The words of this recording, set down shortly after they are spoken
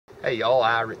Hey y'all,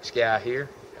 Irix Guy here.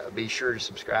 Be sure to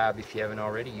subscribe if you haven't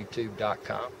already,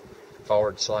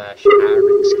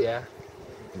 youtube.com/Irix Guy,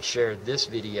 and share this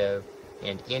video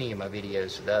and any of my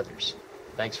videos with others.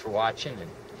 Thanks for watching, and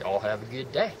y'all have a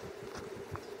good day.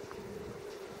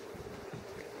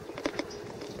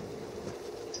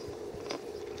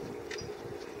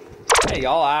 Hey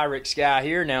y'all, Irix Guy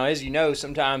here. Now, as you know,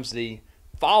 sometimes the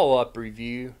follow-up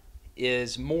review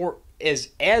is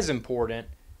as important,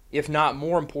 if not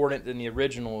more important, than the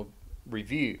original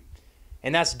review,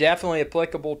 and that's definitely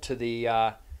applicable to the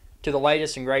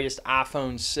latest and greatest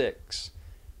iPhone 6.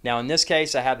 Now, in this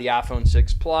case, I have the iPhone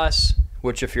 6 Plus,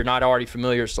 which, if you're not already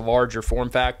familiar, is the larger form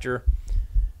factor.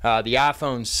 The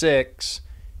iPhone 6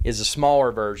 is a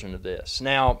smaller version of this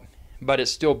now, but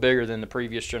it's still bigger than the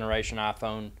previous generation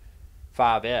iPhone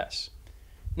 5S.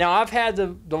 Now, I've had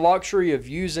the luxury of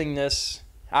using this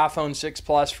iPhone 6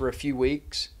 Plus for a few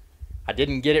weeks. I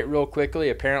didn't get it real quickly.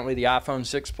 Apparently, the iPhone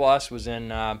 6 Plus was in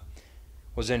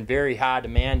very high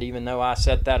demand, even though I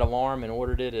set that alarm and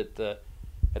ordered it at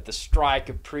the strike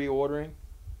of pre-ordering.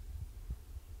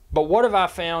 But what have I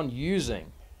found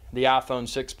using the iPhone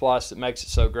 6 Plus that makes it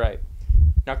so great?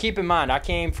 Now, keep in mind, I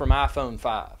came from iPhone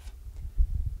 5,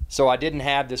 so I didn't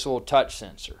have this little touch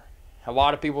sensor. A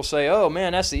lot of people say, "Oh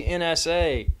man, that's the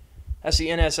NSA. That's the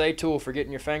NSA tool for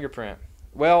getting your fingerprint."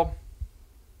 Well,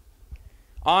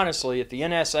 honestly, if the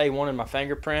NSA wanted my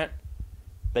fingerprint,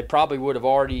 they probably would have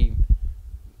already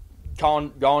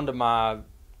gone to my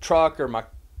truck or my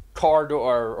car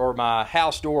door or my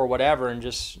house door or whatever and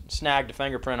just snagged a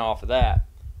fingerprint off of that.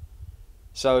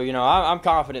 So, you know, I'm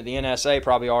confident the NSA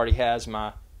probably already has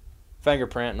my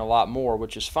fingerprint and a lot more,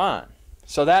 which is fine.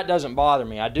 So that doesn't bother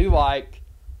me. I do like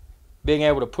being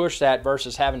able to push that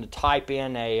versus having to type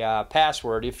in a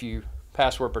password. If you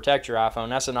password protect your iPhone,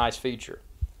 that's a nice feature.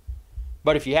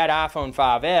 But if you had iPhone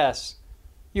 5S,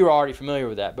 you were already familiar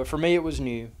with that. But for me, it was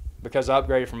new because I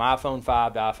upgraded from iPhone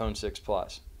 5 to iPhone 6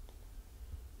 Plus.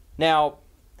 Now,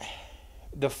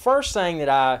 the first day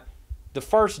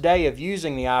of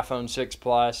using the iPhone 6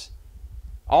 Plus,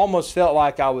 I almost felt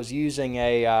like I was using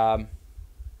I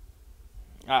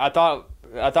thought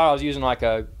I was using like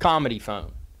a comedy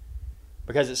phone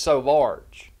because it's so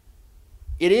large.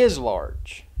 It is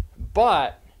large,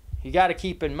 but you got to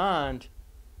keep in mind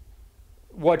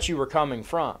what you were coming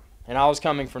from, and I was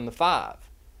coming from the 5.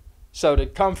 So to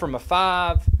come from a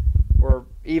 5 or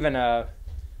even I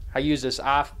use this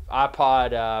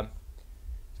iPod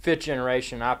 5th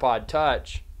generation iPod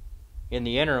Touch in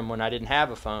the interim when I didn't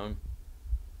have a phone,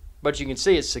 but you can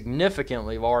see it's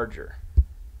significantly larger.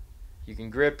 You can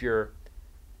grip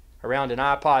around an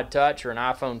iPod Touch or an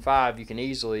iPhone 5, you can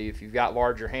easily, if you've got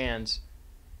larger hands,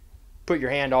 put your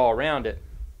hand all around it.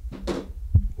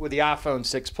 With the iPhone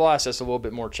 6 Plus, that's a little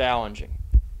bit more challenging.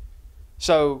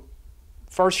 So,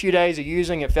 first few days of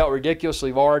using it felt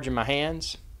ridiculously large in my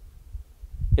hands.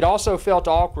 It also felt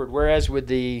awkward, whereas with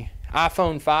the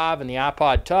iPhone 5 and the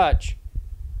iPod Touch,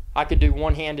 I could do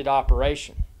one-handed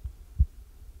operation.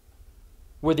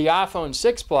 With the iPhone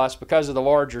 6 Plus, because of the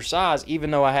larger size,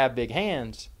 even though I have big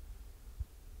hands,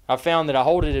 I found that I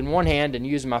hold it in one hand and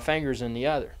use my fingers in the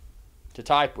other to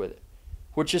type with it,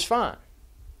 which is fine.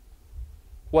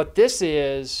 What this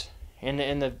is,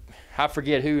 I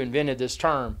forget who invented this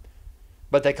term,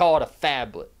 but they call it a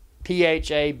phablet.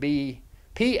 P-H-A-B-L-E-T.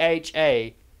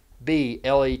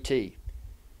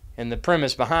 And the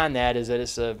premise behind that is that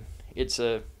it's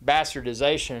a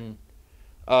bastardization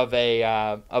of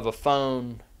a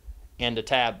phone and a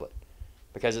tablet,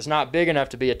 because it's not big enough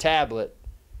to be a tablet,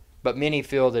 but many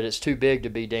feel that it's too big to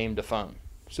be deemed a phone,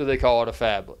 so they call it a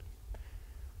phablet.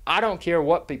 I don't care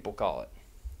what people call it.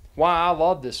 Why I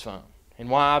love this phone and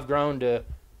why I've grown to,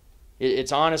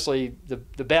 it's honestly the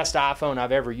best iPhone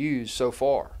I've ever used so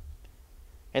far.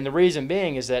 And the reason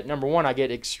being is that, number one, I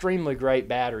get extremely great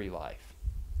battery life.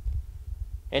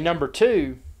 And number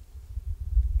two,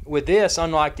 with this,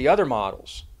 unlike the other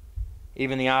models,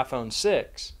 even the iPhone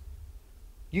 6,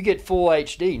 you get full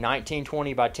HD,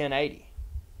 1920 by 1080.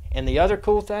 And the other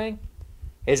cool thing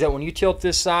is that when you tilt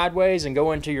this sideways and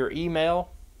go into your email,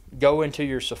 go into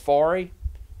your Safari,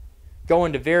 go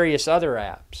into various other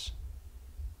apps,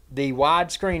 the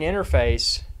widescreen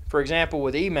interface, for example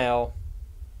with email,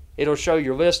 it'll show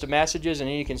your list of messages and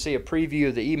then you can see a preview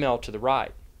of the email to the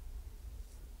right.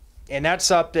 And that's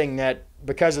something that,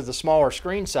 because of the smaller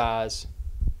screen size,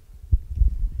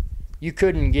 you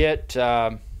couldn't get.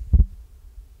 Hold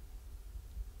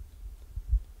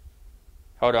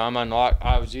on, I'm unlocked.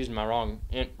 I was using my wrong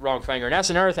finger. And that's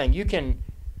another thing. You can,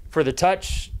 for the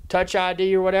touch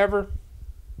ID or whatever,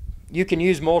 you can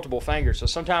use multiple fingers. So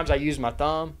sometimes I use my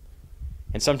thumb,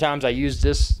 And sometimes I use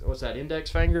this, what's that, index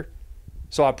finger?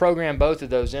 So I program both of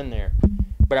those in there.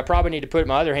 But I probably need to put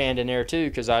my other hand in there too,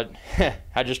 because I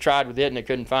just tried with it and I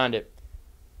couldn't find it.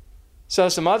 So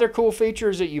some other cool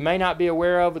features that you may not be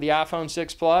aware of with the iPhone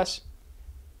 6 Plus.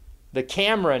 The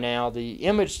camera now, the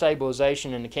image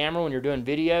stabilization in the camera when you're doing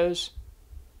videos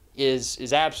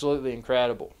is absolutely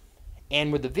incredible.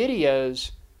 And with the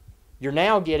videos, you're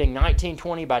now getting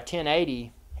 1920 by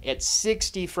 1080 at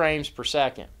 60 frames per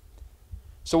second.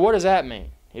 So what does that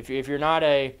mean? If you're not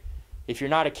a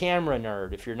camera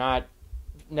nerd, if you're not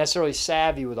necessarily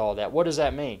savvy with all that, what does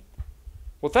that mean?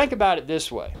 Well, think about it this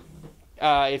way.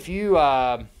 If you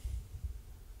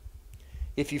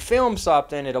film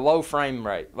something at a low frame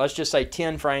rate, let's just say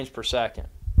 10 frames per second,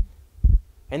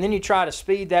 and then you try to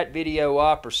speed that video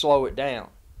up or slow it down,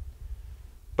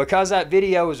 because that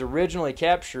video was originally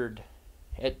captured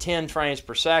at 10 frames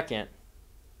per second,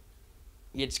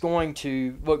 it's going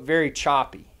to look very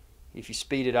choppy if you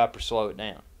speed it up or slow it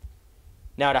down.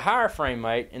 Now at a higher frame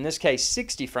rate, in this case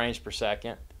 60 frames per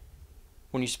second,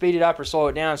 when you speed it up or slow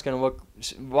it down, it's going to look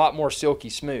a lot more silky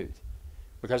smooth.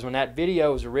 Because when that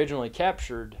video was originally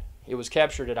captured, it was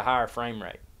captured at a higher frame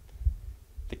rate.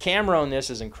 The camera on this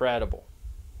is incredible.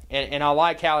 And I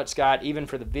like how it's got, even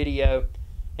for the video,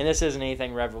 and this isn't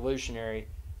anything revolutionary,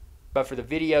 but for the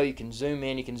video you can zoom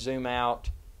in, you can zoom out.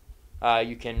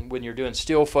 You can, when you're doing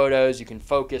still photos, you can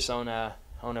focus on a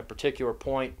particular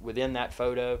point within that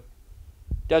photo. It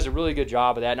does a really good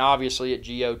job of that, and obviously it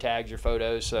geotags your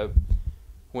photos, so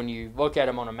when you look at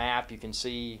them on a map, you can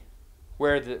see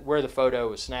where the photo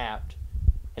was snapped.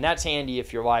 And that's handy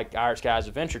if you're like Irish Guy's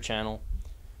Adventure Channel,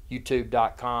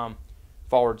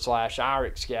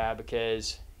 youtube.com/Irish Guy,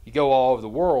 because you go all over the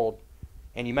world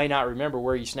and you may not remember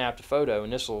where you snapped a photo,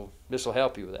 and this will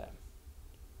help you with that.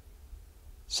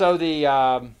 So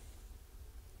the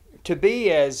to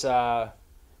be as good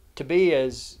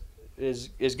as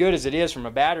it is from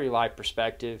a battery life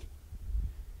perspective,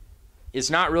 it's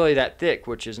not really that thick,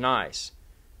 which is nice.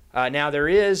 Now there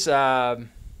is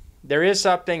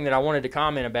something that I wanted to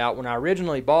comment about. When I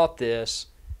originally bought this,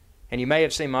 and you may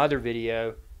have seen my other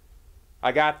video,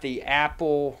 I got the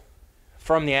Apple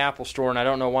from the Apple store, and I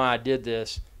don't know why I did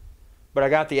this, but I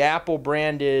got the Apple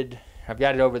branded, I've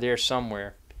got it over there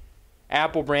somewhere,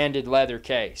 Apple branded leather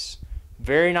case.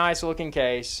 Very nice looking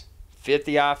case, fit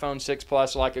the iPhone 6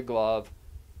 Plus like a glove,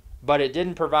 but it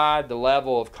didn't provide the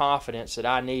level of confidence that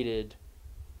I needed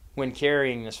when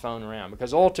carrying this phone around,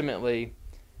 because ultimately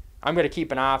I'm going to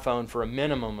keep an iPhone for a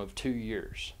minimum of 2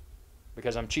 years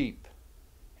because I'm cheap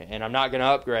and I'm not going to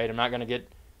upgrade. I'm not going to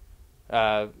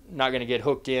get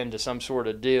hooked into some sort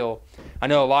of deal. I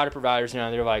know a lot of providers now,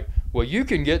 they're like, well, you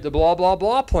can get the blah blah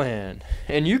blah plan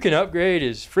and you can upgrade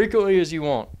as frequently as you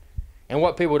want. And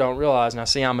what people don't realize, and I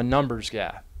see I'm a numbers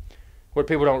guy, what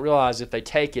people don't realize, if they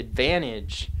take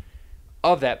advantage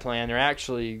of that plan, they're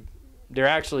actually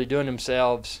doing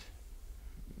themselves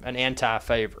an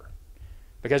anti-favor.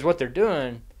 Because what they're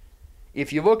doing,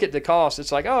 if you look at the cost,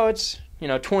 it's like, oh, it's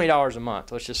 $20 a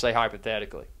month. Let's just say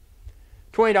hypothetically.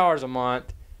 $20 a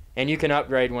month, and you can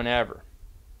upgrade whenever.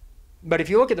 But if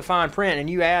you look at the fine print and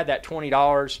you add that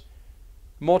 $20,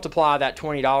 multiply that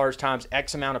 $20 times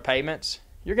X amount of payments,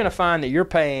 you're going to find that you're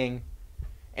paying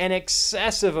an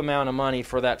excessive amount of money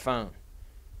for that phone.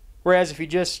 Whereas if you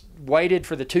just waited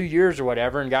for the 2 years or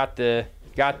whatever and got the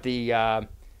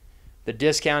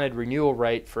discounted renewal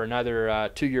rate for another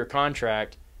 2-year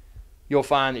contract, you'll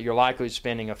find that you're likely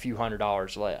spending a few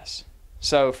 $100s less.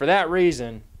 So for that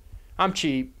reason, I'm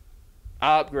cheap.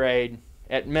 I upgrade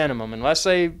at minimum, unless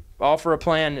they offer a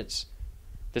plan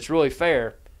that's really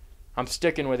fair. I'm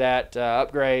sticking with that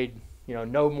upgrade,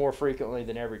 no more frequently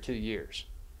than every 2 years.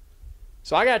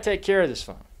 So I got to take care of this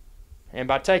phone, and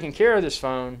by taking care of this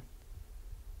phone,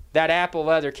 that Apple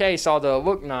leather case, although it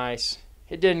looked nice,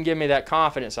 it didn't give me that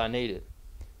confidence I needed.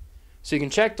 So you can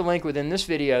check the link within this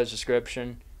video's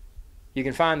description. You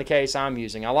can find the case I'm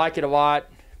using. I like it a lot.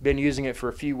 Been using it for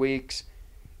a few weeks.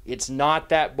 It's not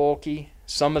that bulky.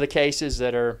 Some of the cases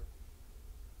that are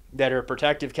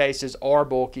protective cases are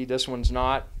bulky. This one's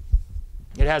not.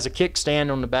 It has a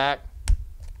kickstand on the back.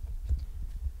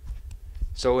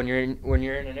 So when you're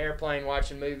in an airplane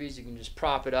watching movies, you can just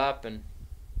prop it up and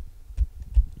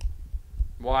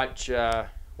watch a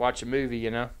movie,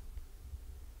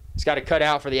 It's got a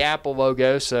cutout for the Apple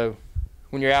logo, so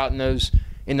when you're out in those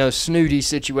snooty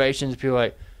situations, people are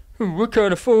like, what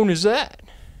kind of phone is that?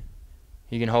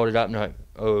 You can hold it up and like,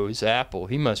 oh, it's Apple.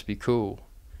 He must be cool.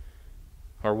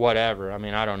 Or whatever. I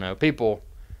mean, I don't know. People,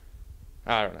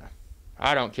 I don't know.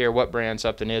 I don't care what brand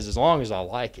something is as long as I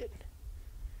like it.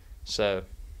 So,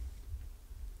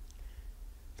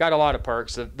 got a lot of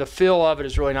perks. The feel of it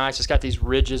is really nice. It's got these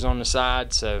ridges on the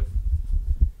side, so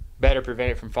better prevent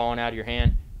it from falling out of your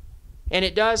hand. And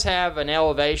it does have an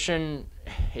elevation.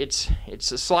 It's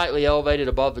slightly elevated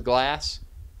above the glass.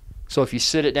 So if you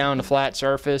sit it down on a flat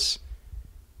surface,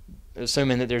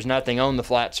 assuming that there's nothing on the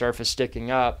flat surface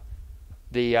sticking up,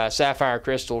 the sapphire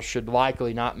crystal should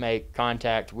likely not make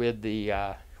contact with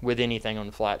anything on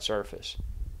the flat surface.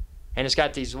 And it's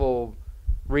got these little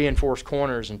reinforced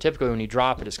corners, and typically when you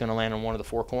drop it, it's going to land on one of the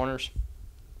four corners.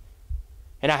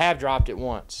 And I have dropped it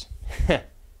once.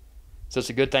 So it's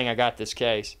a good thing I got this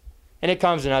case. And it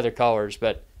comes in other colors,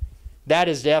 but that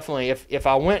is definitely,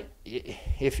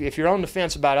 if you're on the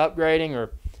fence about upgrading,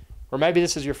 or maybe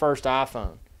this is your first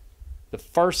iPhone, the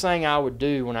first thing I would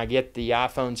do when I get the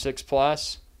iPhone 6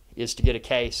 Plus is to get a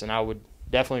case, and I would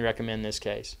definitely recommend this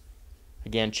case.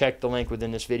 Again, check the link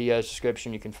within this video's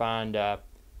description. You can find a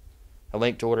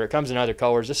link to order. It comes in other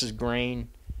colors. This is green,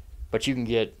 but you can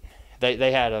get,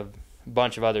 they had a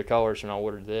bunch of other colors when I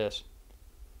ordered this.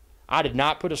 I did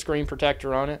not put a screen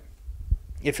protector on it.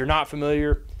 If you're not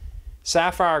familiar,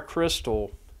 sapphire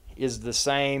crystal is the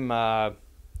same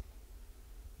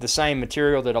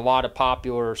material that a lot of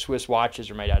popular Swiss watches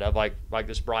are made out of, like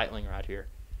this Breitling right here.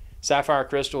 Sapphire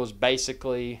crystal is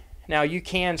basically, now you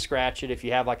can scratch it if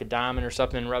you have like a diamond or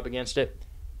something and rub against it,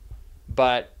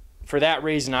 but for that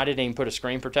reason I didn't even put a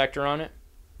screen protector on it,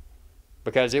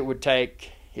 because it would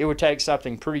take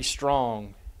something pretty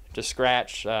strong to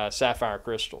scratch sapphire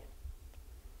crystal.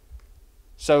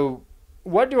 So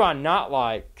what do I not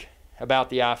like about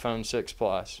the iPhone 6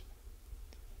 Plus?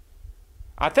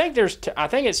 I think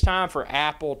it's time for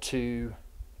Apple to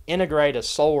integrate a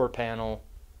solar panel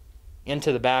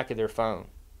into the back of their phone,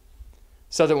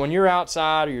 so that when you're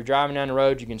outside or you're driving down the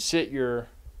road, you can sit your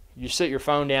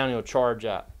phone down and it'll charge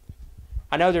up.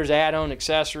 I know there's add-on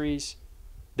accessories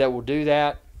that will do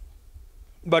that,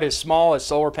 but as small as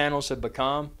solar panels have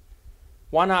become,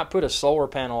 why not put a solar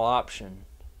panel option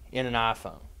in an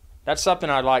iPhone? That's something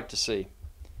I'd like to see.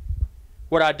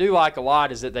 What I do like a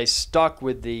lot is that they stuck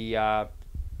with the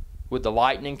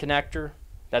lightning connector.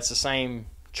 That's the same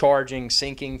charging,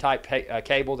 syncing type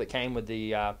cable that came with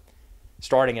the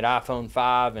starting at iPhone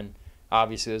 5, and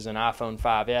obviously there's an iPhone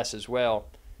 5S as well.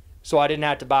 So I didn't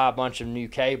have to buy a bunch of new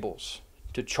cables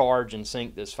to charge and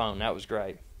sync this phone. That was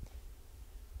great.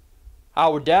 I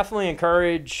would definitely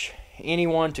encourage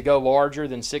anyone to go larger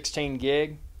than 16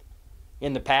 gig.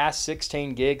 In the past,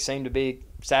 16 gig seemed to be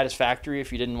satisfactory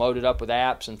if you didn't load it up with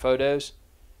apps and photos.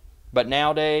 But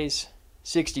nowadays,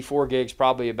 64 gigs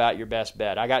probably about your best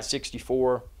bet. I got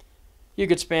 64. You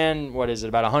could spend, what is it,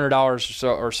 about $100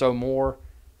 or so more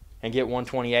and get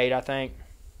 128, I think.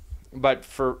 But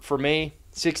for me,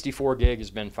 64 gig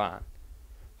has been fine,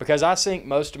 because I sync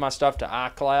most of my stuff to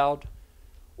iCloud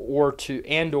or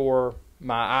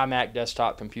my iMac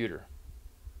desktop computer.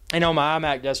 And on my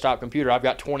iMac desktop computer, I've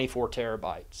got 24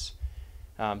 terabytes.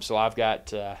 So I've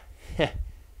got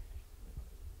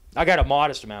I got a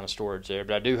modest amount of storage there,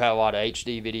 but I do have a lot of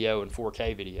HD video and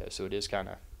 4K video, so it is kind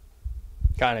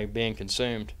of being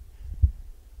consumed.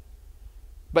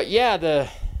 But yeah,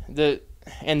 the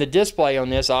display on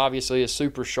this obviously is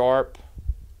super sharp.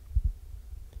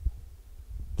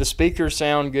 The speakers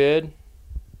sound good.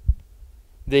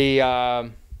 I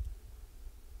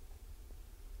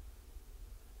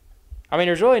mean,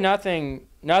 there's really nothing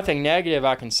negative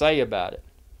I can say about it.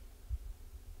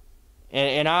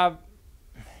 And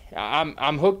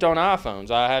I'm hooked on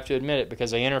iPhones. I have to admit it,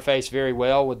 because they interface very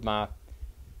well with my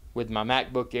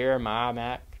MacBook Air and my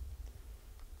iMac,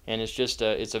 and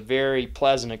it's a very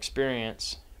pleasant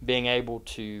experience being able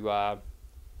to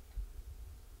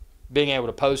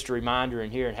post a reminder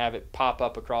in here and have it pop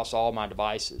up across all my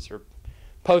devices, or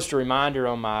post a reminder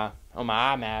on my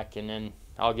iMac and then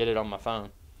I'll get it on my phone.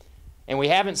 And we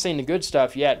haven't seen the good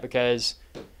stuff yet, because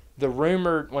the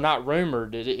rumored, well, not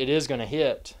rumored, it is going to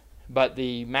hit, but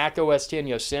the Mac OS X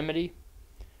Yosemite,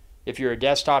 if you're a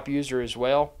desktop user as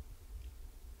well,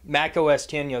 Mac OS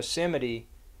X Yosemite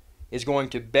is going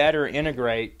to better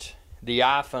integrate the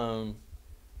iPhone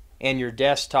and your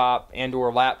desktop and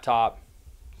or laptop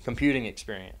computing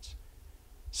experience.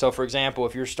 So for example,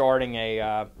 if you're starting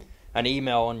an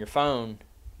email on your phone,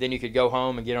 then you could go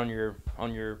home and get on your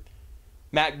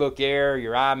MacBook Air,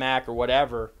 your iMac, or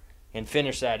whatever, and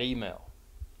finish that email.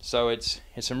 So it's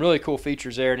some really cool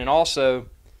features there. And then also,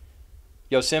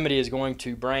 Yosemite is going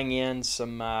to bring in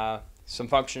some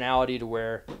functionality to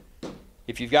where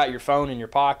if you've got your phone in your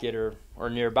pocket or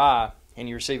nearby and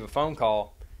you receive a phone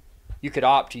call, you could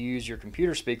opt to use your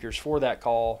computer speakers for that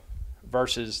call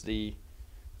versus the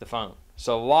phone.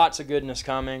 So lots of goodness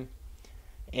coming,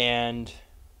 and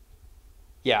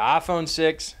yeah, iPhone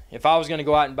 6, if I was going to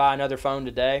go out and buy another phone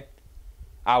today,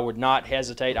 I would not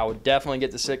hesitate. I would definitely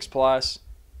get the 6 Plus,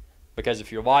 because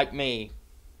if you're like me,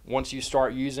 once you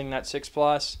start using that 6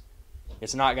 Plus,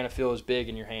 it's not going to feel as big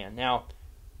in your hand. Now,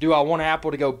 do I want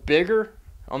Apple to go bigger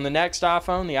on the next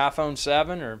iPhone, the iPhone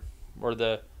 7 or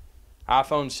the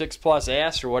iPhone 6 Plus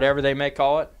S or whatever they may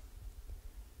call it?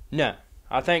 No.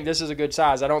 I think this is a good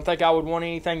size. I don't think I would want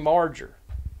anything larger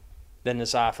than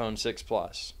this iPhone 6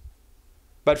 Plus.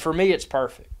 But for me, it's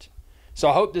perfect. So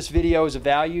I hope this video is of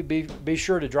value. Be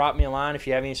sure to drop me a line if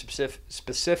you have any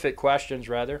specific questions,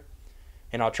 rather,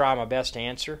 and I'll try my best to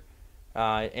answer.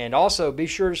 And also be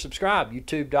sure to subscribe,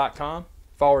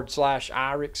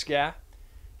 youtube.com/iRicksGuy.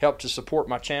 Help to support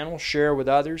my channel, share with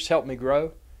others, help me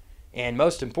grow. And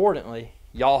most importantly,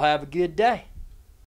 y'all have a good day.